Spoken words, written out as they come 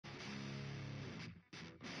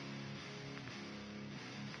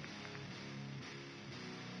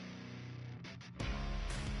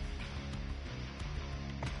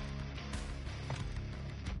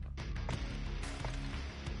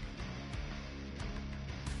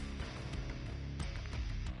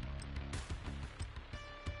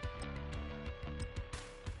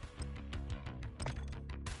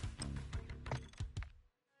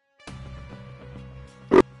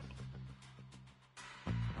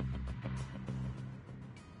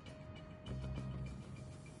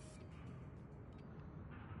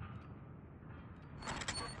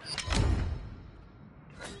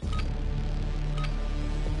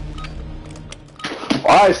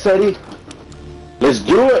Alright, Seti. Let's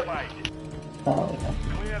do it. Oh, yeah.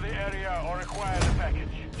 Clear the area or acquire the package.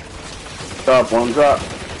 Drop, one drop.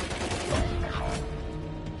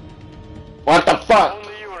 What the fuck?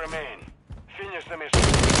 Only you remain. Finish the mission.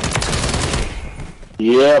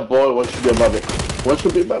 Yeah, boy. What should be above it? What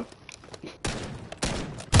should be above?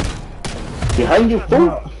 Behind you,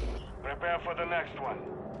 fool. Prepare for the next one.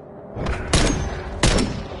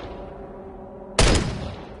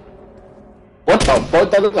 What the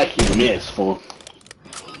fuck? That looked like he missed, fool.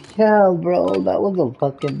 Yeah, bro, that was a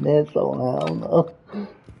fucking miss, so I don't know.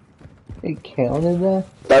 It counted that?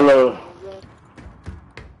 That little...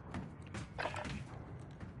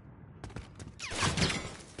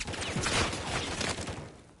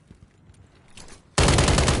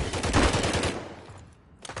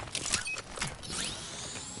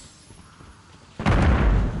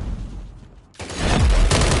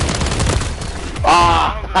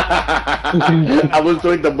 I was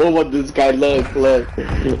doing the move on this guy. Look.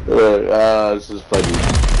 This is funny.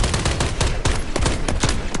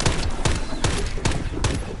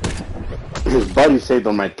 His buddy saved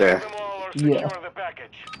him right there. Yeah. The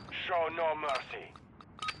package. Show no mercy.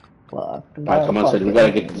 Fuck. Alright, come on, Seti. We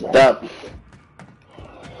gotta get this up.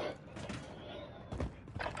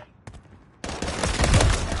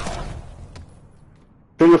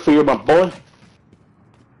 Trigger for you, my boy.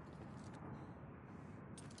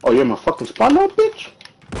 Oh, you're my fucking spot now, bitch?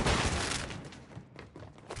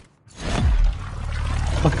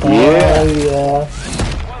 Yeah. Yeah.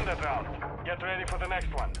 Won that round. Get ready for the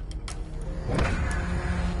next one.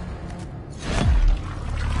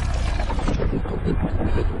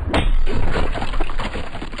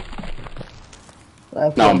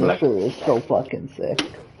 That No, I'm finisher is so fucking sick.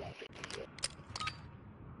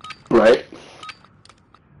 Right.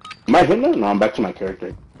 Am I hitting it? No, I'm back to my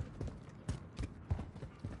character.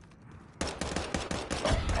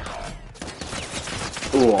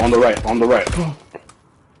 Ooh, on the right, on the right.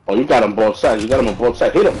 Oh, you got him both sides. You got him on both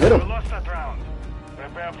sides. Hit him, hit We him. lost that round.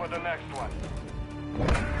 Prepare for the next one.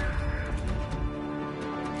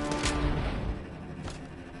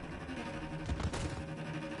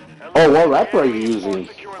 Oh, what rapper are you using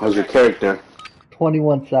as your character?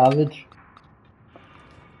 21 Savage.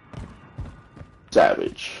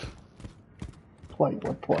 Savage.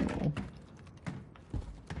 21.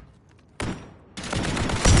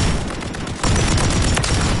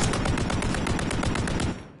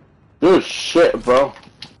 Good shit, bro.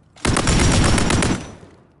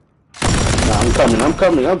 Nah, I'm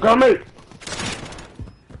coming.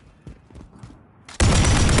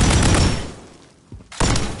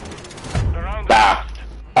 Nah,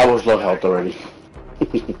 I was low health already.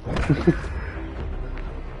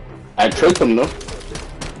 I tricked him though.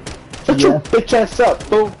 Shut your bitch ass up,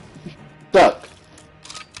 fool. Duck.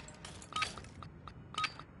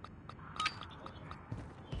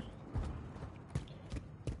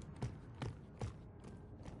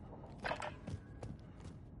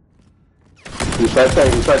 He's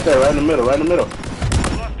right there, right in the middle, Lost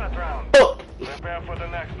that round. Oh. Prepare for the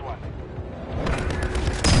next one.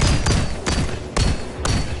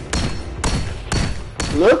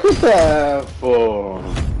 Look at that fool.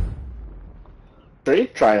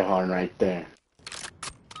 Straight try hard right there.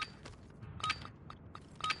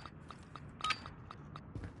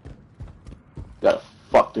 Gotta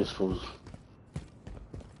fuck this fool.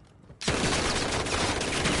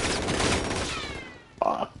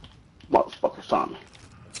 Motherfucker saw me.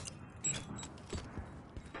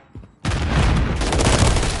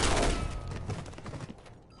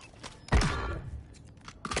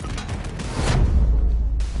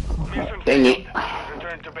 Dang it.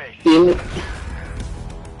 Return to base. Damn it.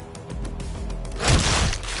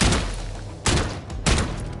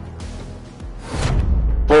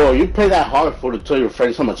 Boy, you play that hard for to tell your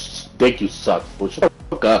friends how much dick you suck. Fool. Shut the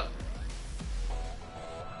fuck up.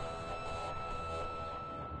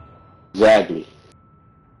 Exactly.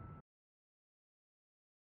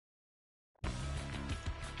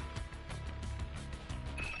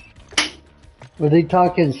 Were they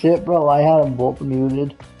talking shit, bro? I had them both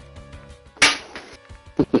muted.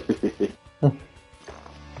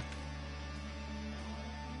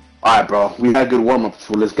 Alright, bro. We got good warm up,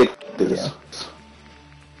 so let's get this.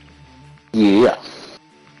 Yeah.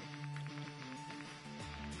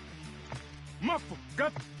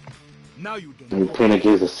 Now you don't. We're playing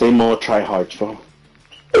against the same old tryhards, bro.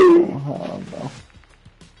 Oh, no.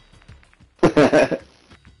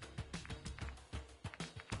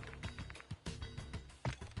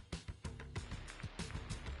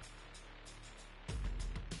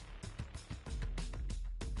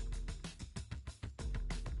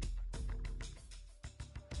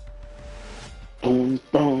 Boom,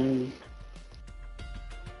 boom.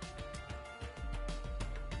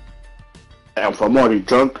 Damn, if I'm already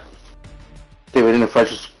drunk, David, if I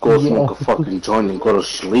just go smoke a fucking joint and go to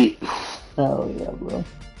sleep. Oh, yeah, bro.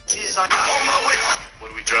 He's like, on my way. What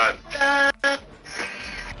do we drive?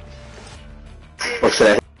 Or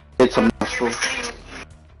should I hit some muscle?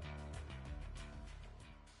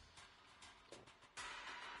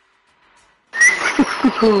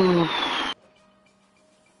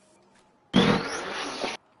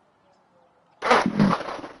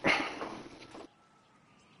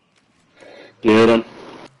 Get him.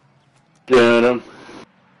 Get him.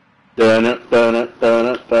 Dun it, dun it, dun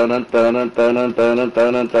it, dun it, dun it, dun it, dun it,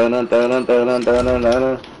 dun it, dun it, dun it, dun it, dun it, dun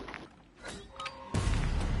it.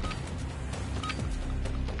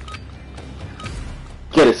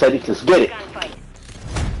 Get it, Sadie, let's get it. Gunfight.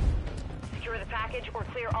 Secure the package or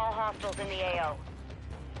clear all hostiles in the AO.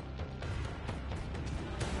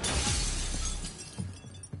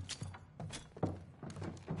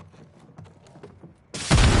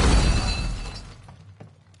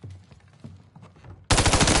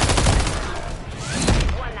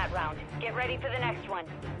 Won that round. Get ready for the next one.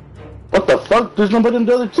 What the fuck? There's nobody in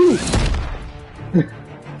the other team.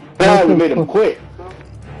 Ah, we made him quit.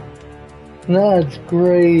 That's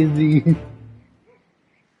crazy.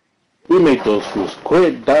 We made those fools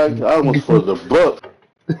quit, dog. I almost for the book.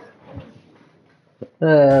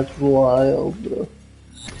 That's wild, bro.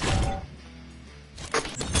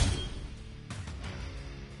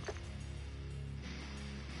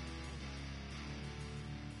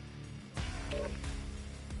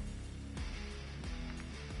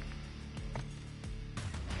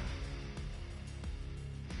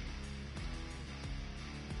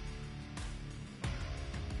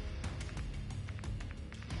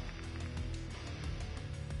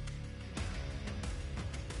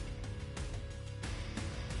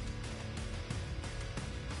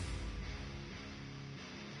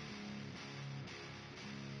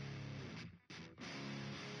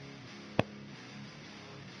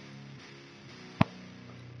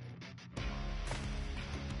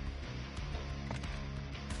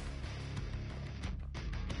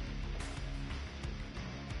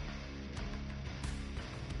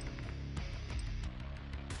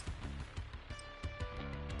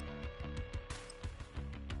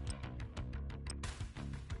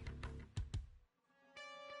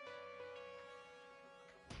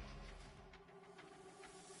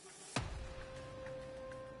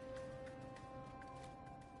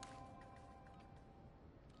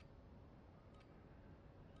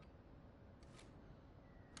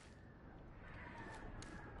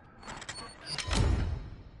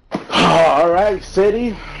 Alright,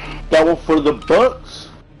 City. That one for the Bucks.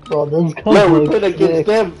 Bro, this Yeah, we looks played against sick.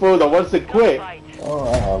 them for the ones that quit. Gunfight.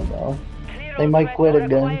 Oh, hell no. Clear They all might threats quit or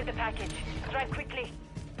again. acquire the package. Strike quickly.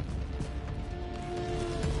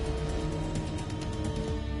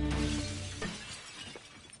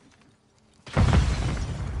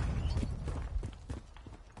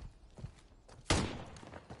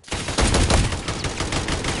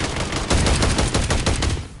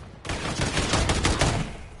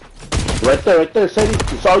 Right there, City.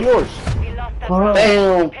 It's all yours. We lost that Alright.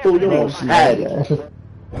 round. Damn, fool, you almost had it.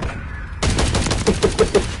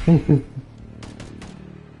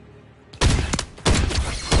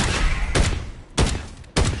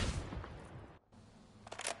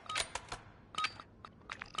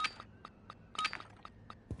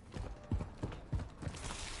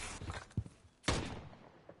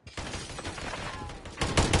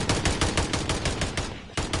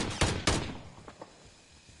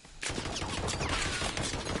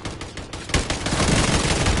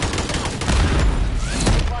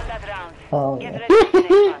 Won that round. Oh, Get yeah. ready for the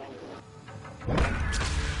next one.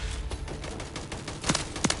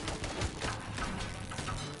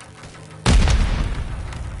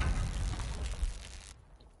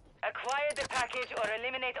 Acquire the package or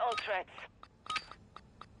eliminate all threats.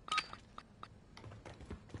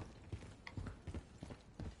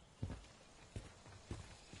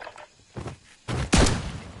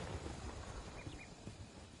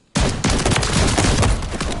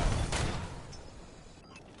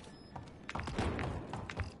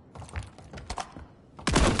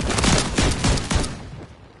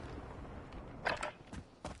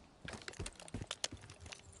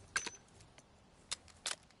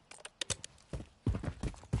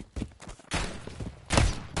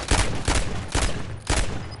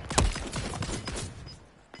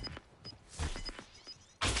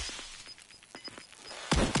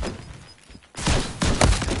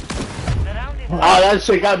 Oh, that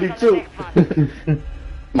shit got me too.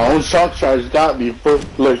 My own shock charge got me.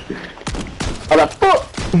 Look, I'm like, fuck.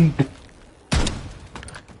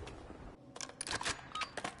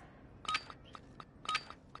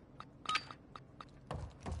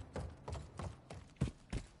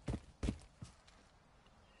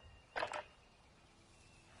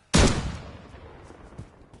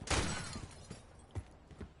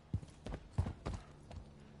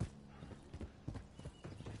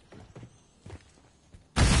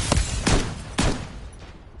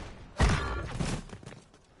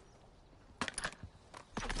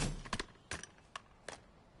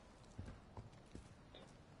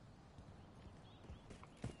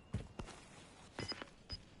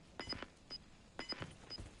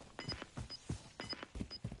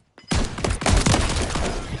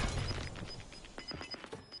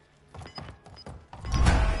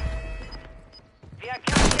 We are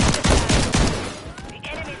capturing the flag. The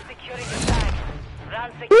enemy is securing the flag.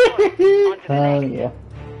 Run secure. On to the Hell next. yeah.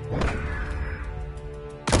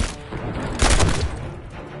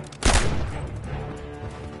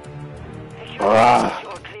 Secure the Ah. flag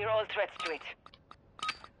or clear all threats to it.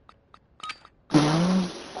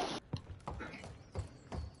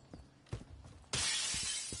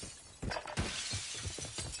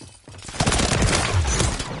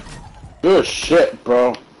 Good shit,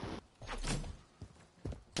 bro.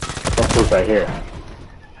 What's this right here?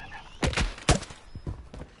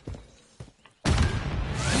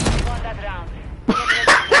 You won that round.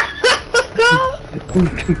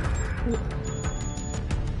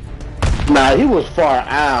 Nah, he was far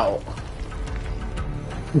out.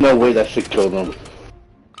 No way that shit killed him.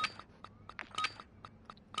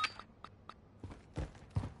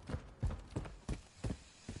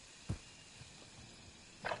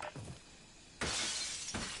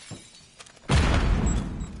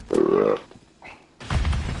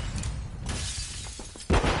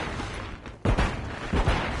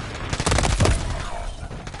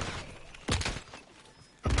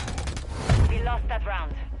 We lost that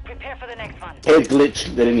round. Prepare for the next one. Head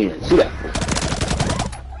glitch, didn't even see that.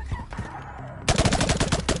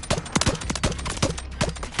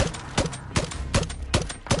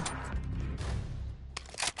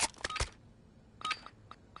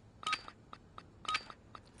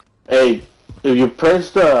 Hey, if you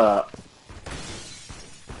press the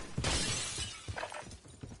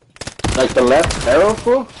like the left arrow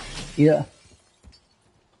for, Yeah.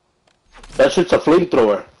 that shit's a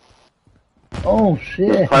flamethrower. Oh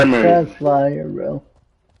shit. primary. That's fire, bro.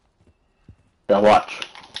 Yeah, watch.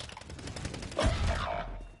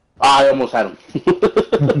 Ah, I almost had him.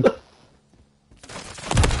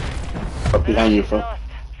 Up behind you, The bro. round is lost.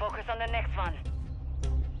 Focus on the next one.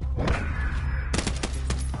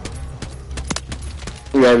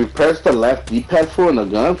 Yeah, if you press the left D-pad for and the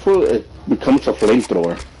gun for, it becomes a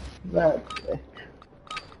flamethrower. That's sick.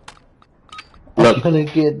 Look. I'm gonna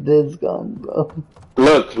get this gun, bro.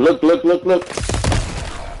 Look. I'm like,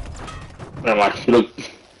 look.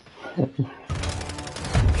 We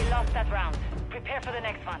lost that round. Prepare for the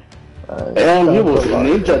next one. Damn, he Sounds was a lot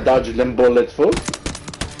ninja good. dodging them bullets, fool.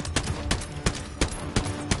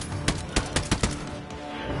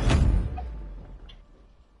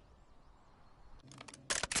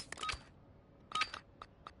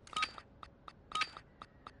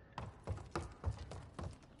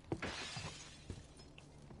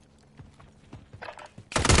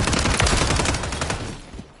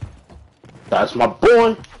 That's my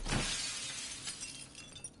boy.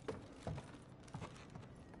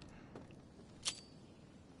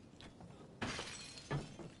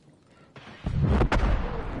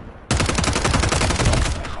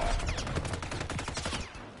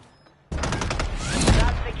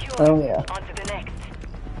 Round secure. Oh yeah. On to the next.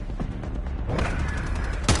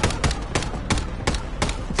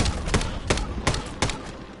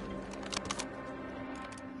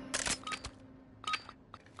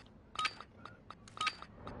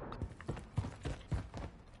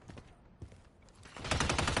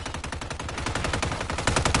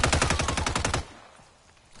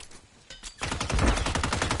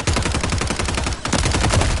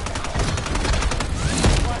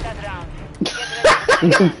 Won that round.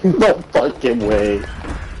 Get ready. No fucking way.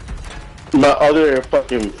 My other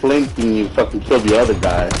fucking flanking you fucking killed the other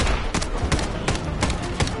guy.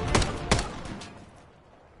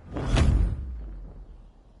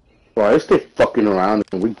 Bro, I stay fucking around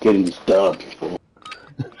and we're getting these dubs.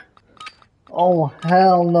 Oh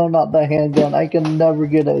hell no, not the handgun. I can never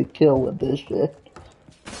get a kill with this shit.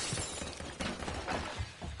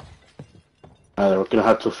 We're gonna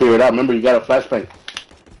have to figure it out. Remember, you got a flashbang.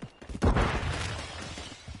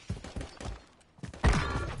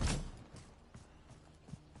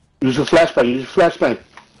 Use a flashbang, use a flashbang.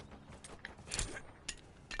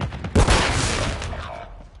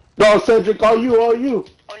 No, Cedric, all you.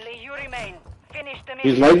 Only you remain. Finish the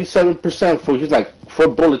He's mission. 97% full. He's like 4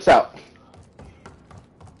 bullets out.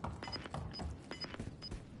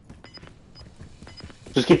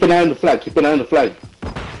 Just keep an eye on the flag, keep an eye on the flag.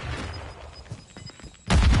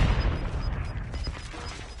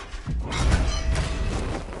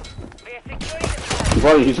 We are securing the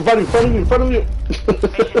flag. He's in front of you, in front of you. Mission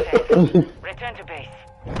failed. Return to base.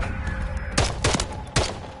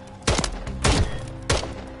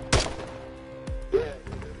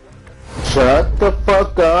 Shut the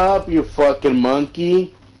fuck up, you fucking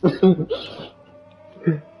monkey.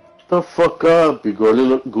 The fuck up, you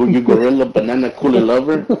gorilla banana cooler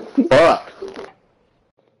lover. Fuck.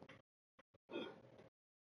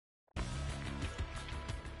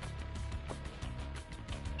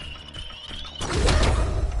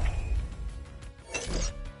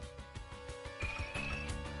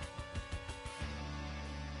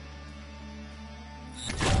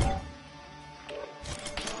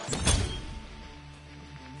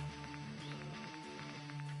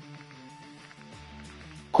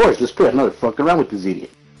 Of course, let's play another fuck around with this idiot.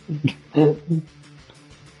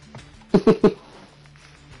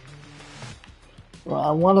 Well, I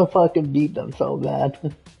want to fucking beat them so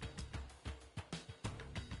bad.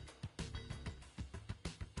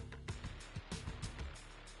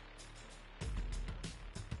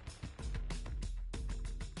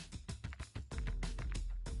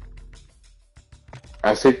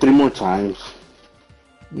 I say 3 more times.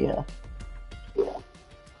 Yeah.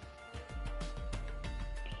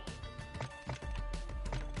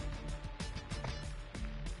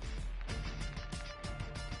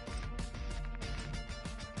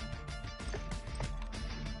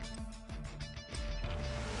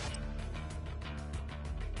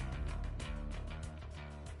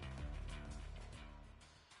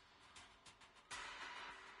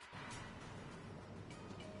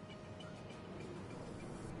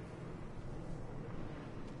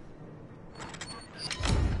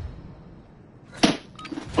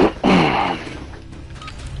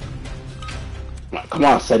 Come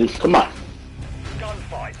on, Seti, come on.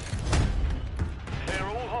 Gunfight. Clear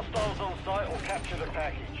all hostiles on site or capture the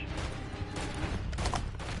package.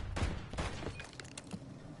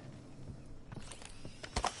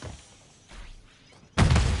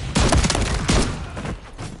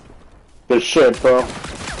 Good shit, bro.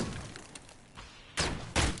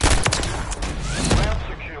 Ground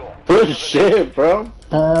secure. Good shit, bro.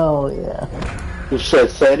 Hell yeah. Good shit,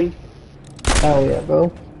 Seti. Hell yeah,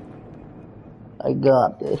 bro. I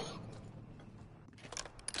got this.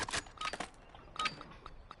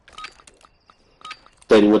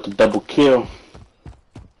 Seti with the double kill.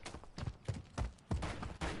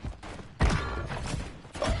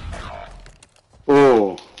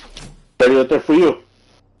 Oh, Seti right there for you.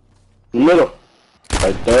 In the middle.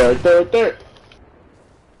 Right there, right there, right there.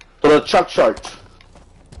 To the chuck shark.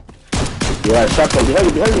 Yeah, shotgun behind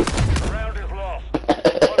you, behind you. Round is lost.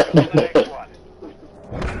 Focus on the next one.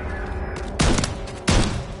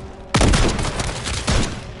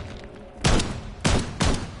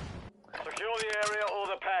 Secure the area or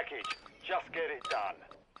the package. Just get it done.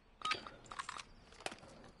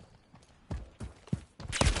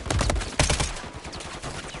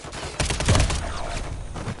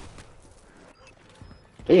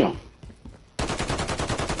 Damn.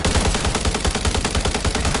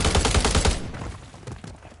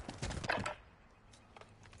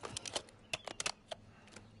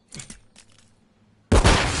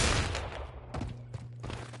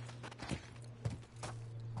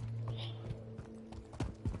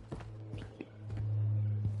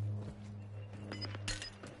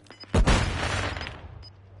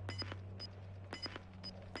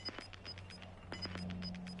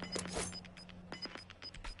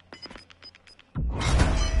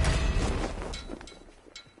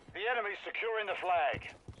 The enemy's securing the flag.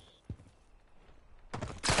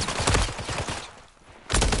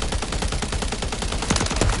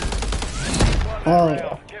 Hell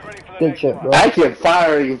yeah. Get ready for the Good next shit, one. bro. I kept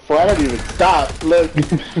firing before I didn't even stop. Look.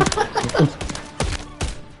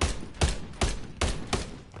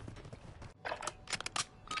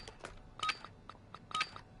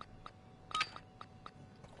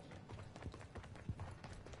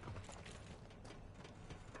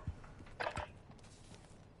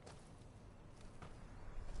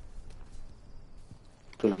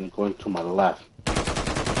 I'm going to my left.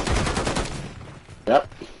 Yep.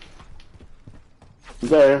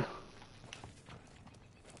 There.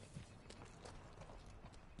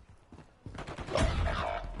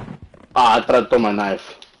 Ah, I tried to throw my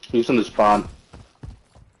knife. He's in the spawn.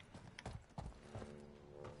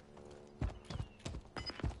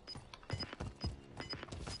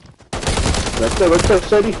 right there,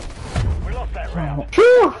 Sadie. We lost that round.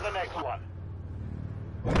 Phew. For the next one.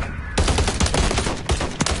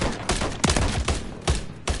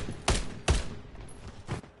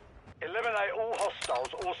 Eliminate all hostiles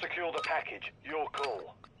or secure the package. Your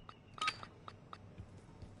call.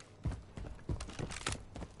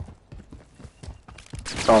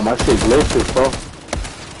 Oh, my shit glitches, bro.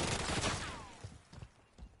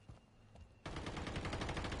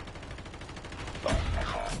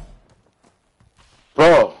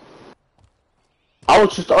 Bro, I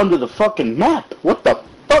was just under the fucking map. What the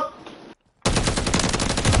fuck?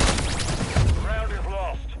 Round is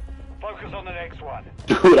lost. Focus on the next one.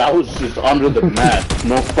 Dude, I was just under the map.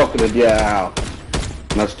 No fucking idea how.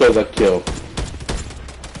 And I still got killed.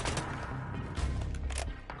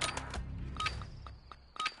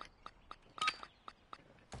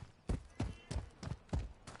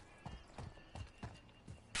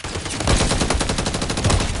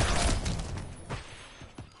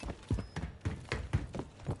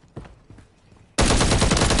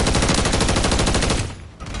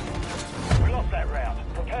 We lost that round.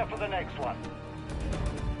 Prepare for the next one.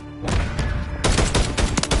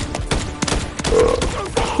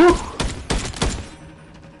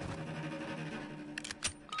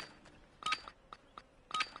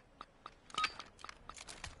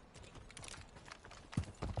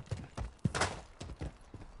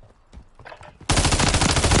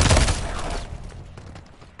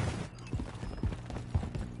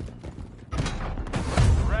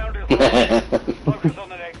 Round is lost. Focus on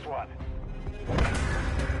the next one.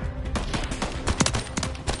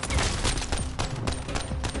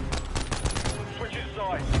 Switching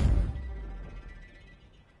sides.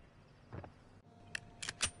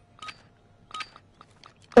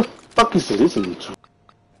 What the fuck is he listening to?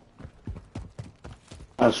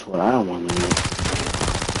 That's what I want to know.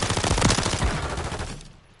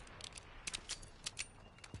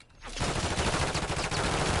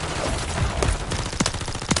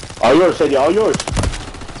 All yours, Sadie, all yours.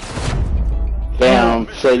 Damn,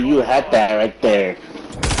 Sadie, you had that right there.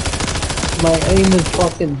 My aim is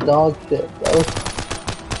fucking dog shit, bro.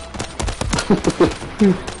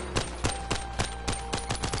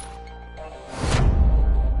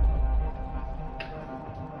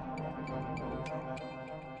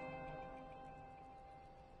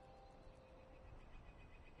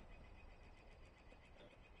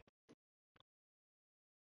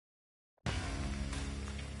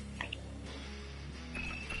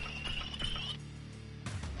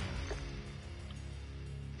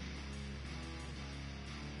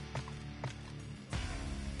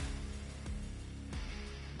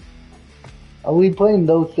 Are we playing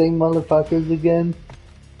those same motherfuckers again?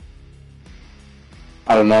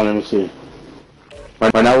 I don't know, let me see.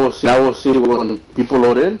 Right now we'll see when people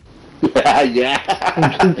load in. Yeah.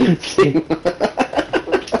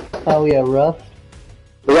 Oh yeah, rough.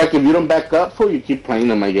 Like if you don't back up for you keep playing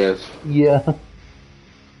them, I guess. Yeah.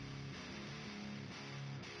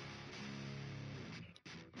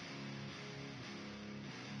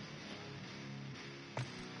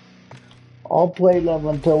 I'll play them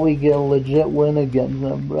until we get a legit win against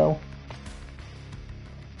them, bro.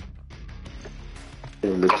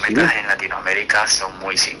 Let's see. Cometas en Latinoamérica son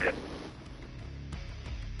muy simples.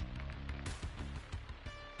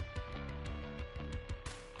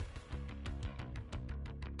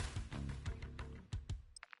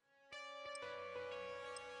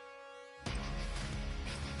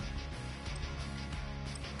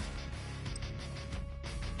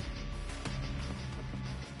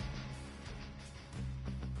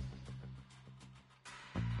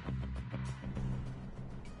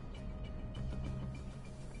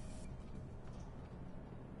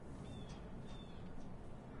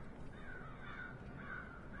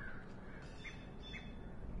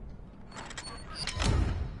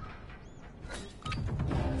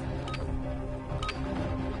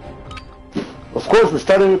 Of course, we're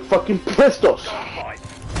starting with fucking pistols. Fight.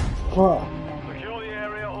 Fuck. Secure the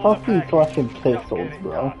area or Fuck the these package. fucking Just pistols, get it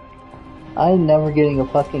bro. done. I ain't never getting a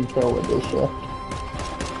fucking kill with this shit.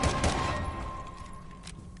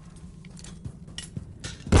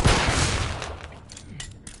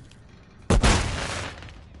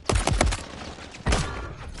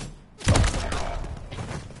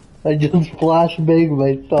 I just flashbanged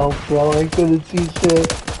myself, bro. I couldn't see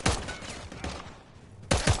shit.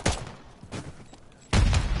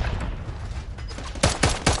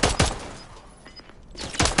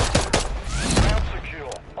 Round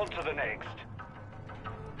secure. On to the next.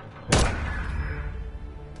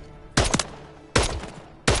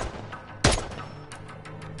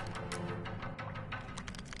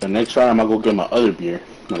 The next round I'm gonna go get my other beer.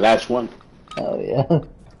 My last one. Oh yeah.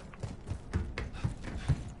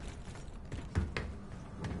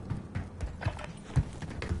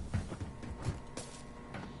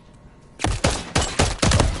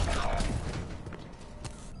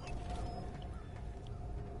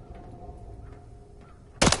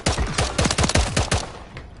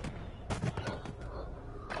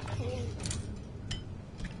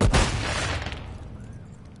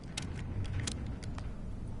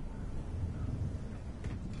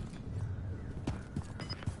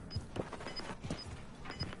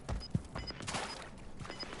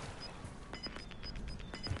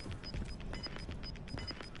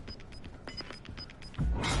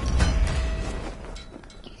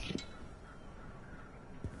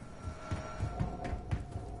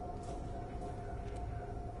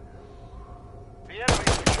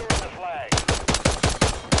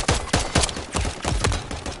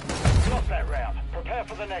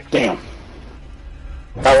 next Damn.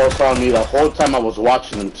 That was on me the whole time I was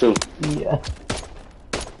watching him too. Yeah.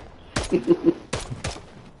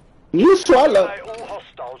 You swallow. Okay, all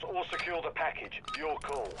hostiles or secure the package. Your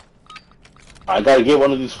call. I gotta get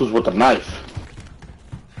one of these fools with a knife.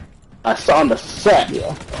 I saw on the set.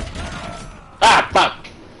 Yeah. Ah, fuck.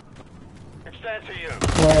 It's down to you.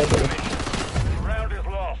 Right. Round is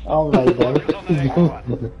lost. All right Focus on the next then.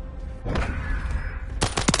 one.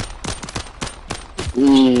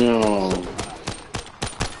 No.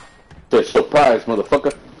 Surprise,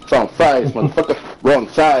 motherfucker. It's on fries, motherfucker. Wrong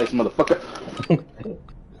size, motherfucker.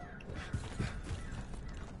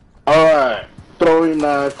 Alright. Throwing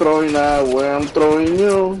that, where I'm throwing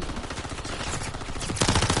you.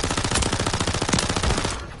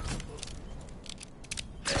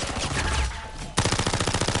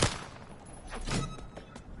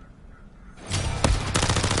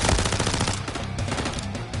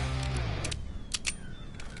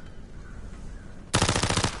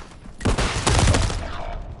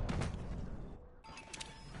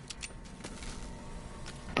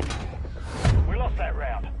 We lost that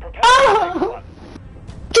round. Prepare for the next one.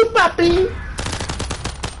 Chupapi.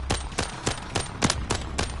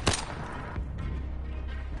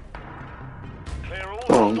 Clear all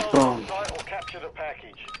Boom, hostiles boom. on site or capture the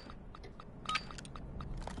package.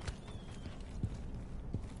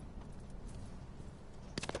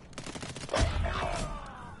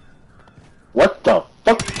 What the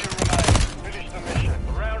fuck? Only you remain. Finish the mission.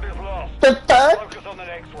 The round is lost. The fuck? Focus on the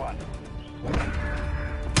next one.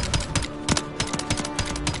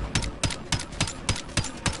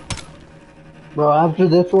 Bro, after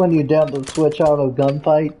this one, you're down to switch out of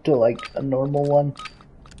gunfight to like a normal one.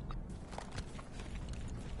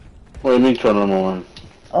 What do you mean to a normal one?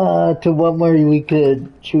 To one where we could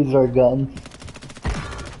choose our guns.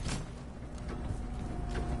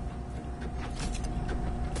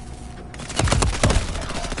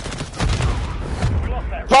 We lost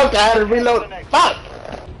that round. Fuck, I had to reload. Fuck!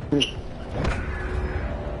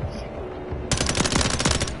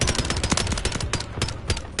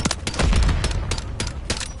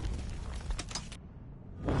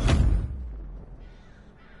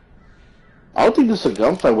 I don't think this is a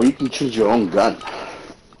gunfight where you can choose your own gun.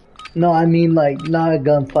 No, I mean like not a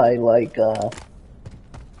gunfight, like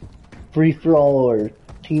free for all or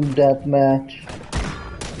team deathmatch.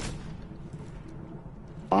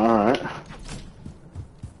 Alright.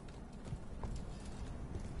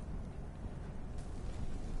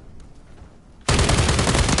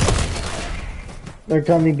 They're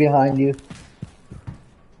coming behind you.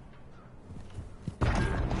 We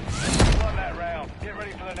won that round. Get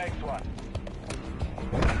ready for the next one.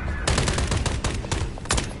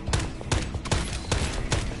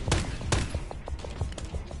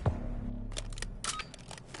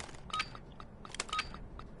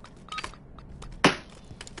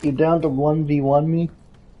 You down to 1v1 me?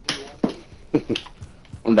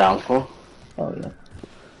 I'm down for. Oh yeah.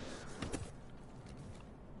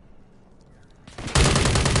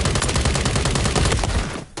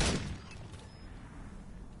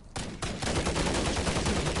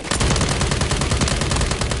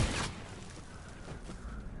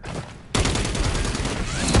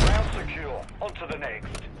 Round secure. On to the next.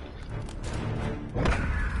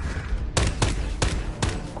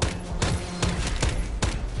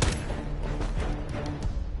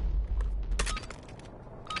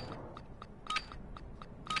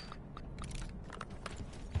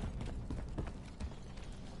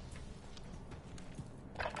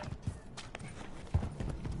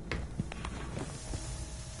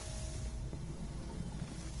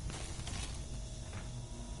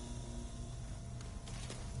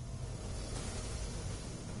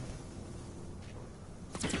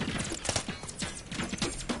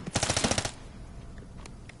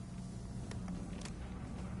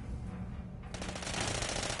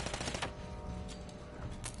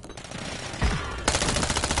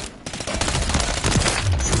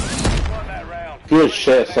 We won that round. Good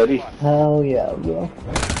shit, Sadie. Hell yeah, bro.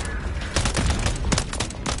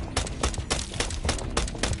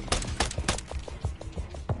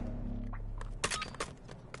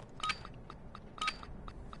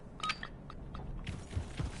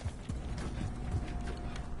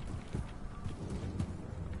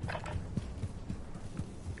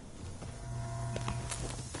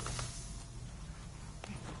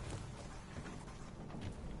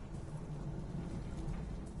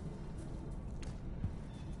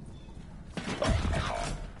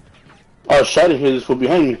 Oh, shot here, this fool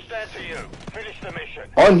behind me. It's down to you. Finish the mission.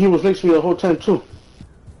 Oh, and he was next to me the whole time, too.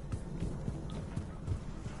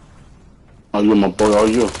 Oh, you my boy, oh,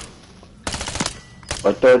 you.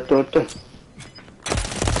 Right there, right there, right there.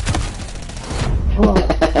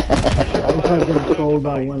 fucking sold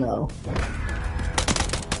that one out.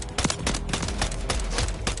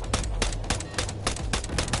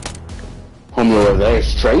 Homie over there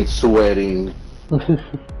straight sweating.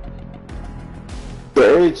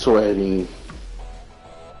 Straight sweating.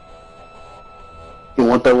 You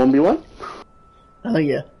want that 1v1? Oh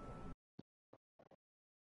yeah.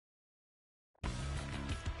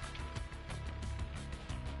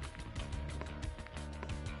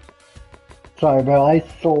 Sorry, bro. I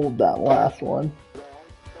sold that last one.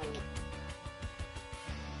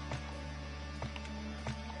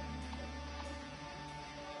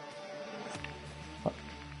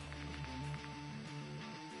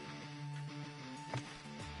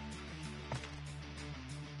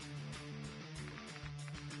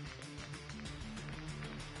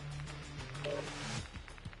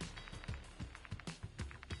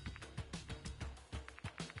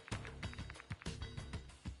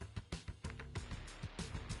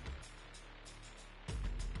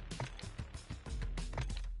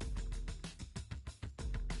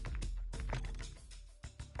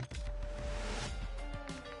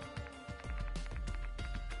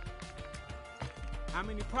 How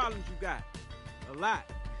many problems you got? A lot.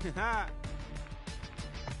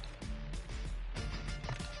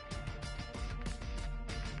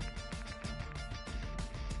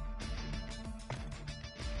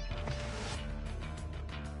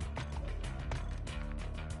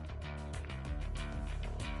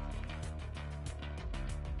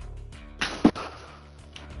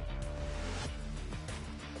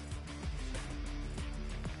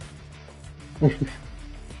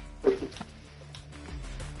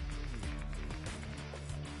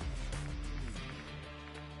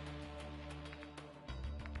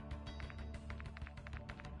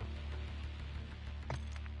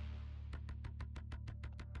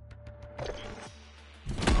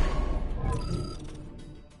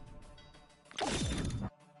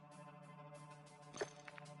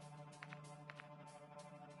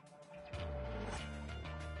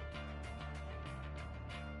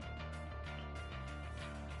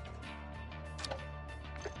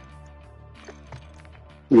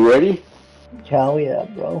 You ready? Hell yeah,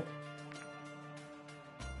 bro.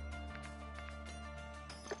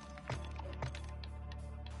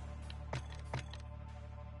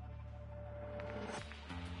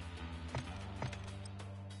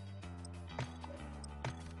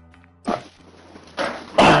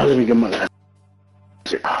 Let me get my.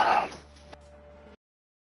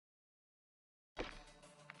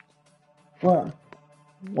 What?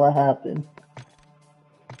 What happened?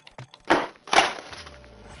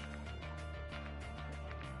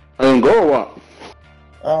 I didn't go or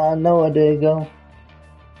what? No, I didn't go.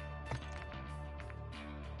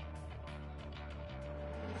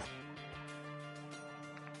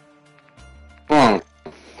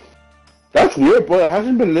 That's weird, but it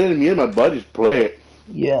hasn't been letting me and my buddies play it.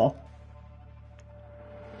 Yeah.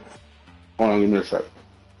 Hold on, give me a sec.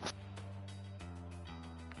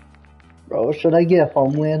 Bro, should I get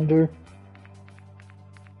Homelander?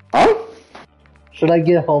 Huh? Should I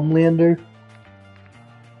get Homelander?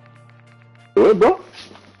 Do it, bro.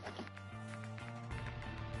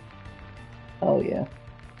 Oh yeah.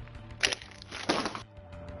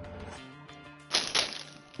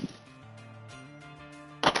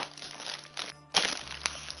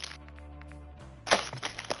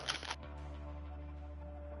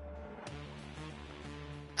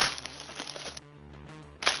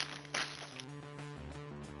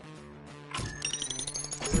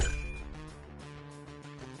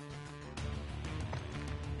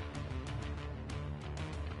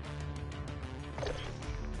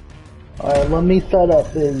 Alright, let me set up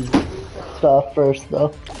his stuff first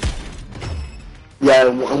though. Yeah,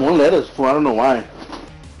 it won't let us. I don't know why.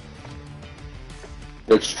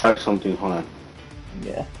 Let's try something. Hold on.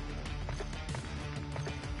 Yeah.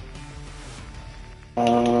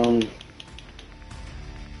 I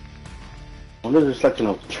wonder if there's like an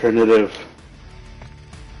alternative.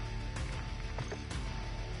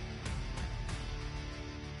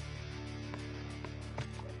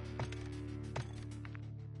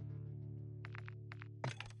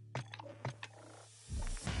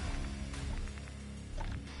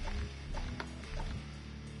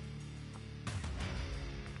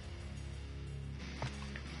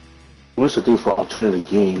 What's the thing for alternative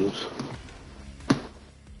games?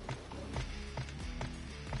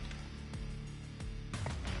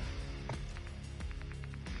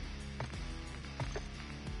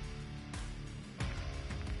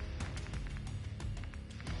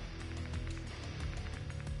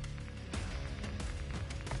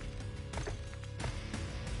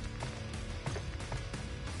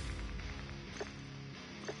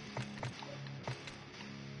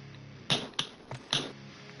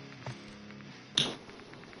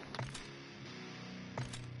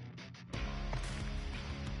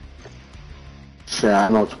 Shit, I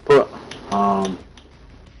don't know what to put.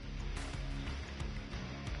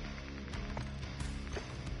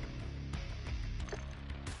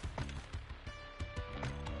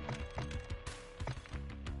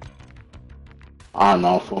 I don't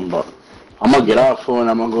know, fool, but I'm gonna get off, fool,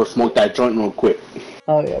 and I'm gonna go smoke that joint real quick.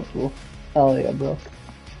 Oh yeah, bro. Hell yeah, bro.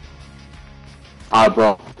 Alright,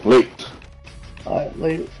 bro. Late. Alright,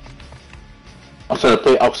 later.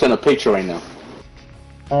 I'll send a picture right now.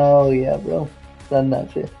 Oh yeah, bro. Send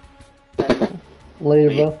that shit.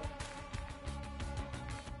 Later, bro.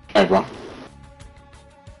 Alright, bro.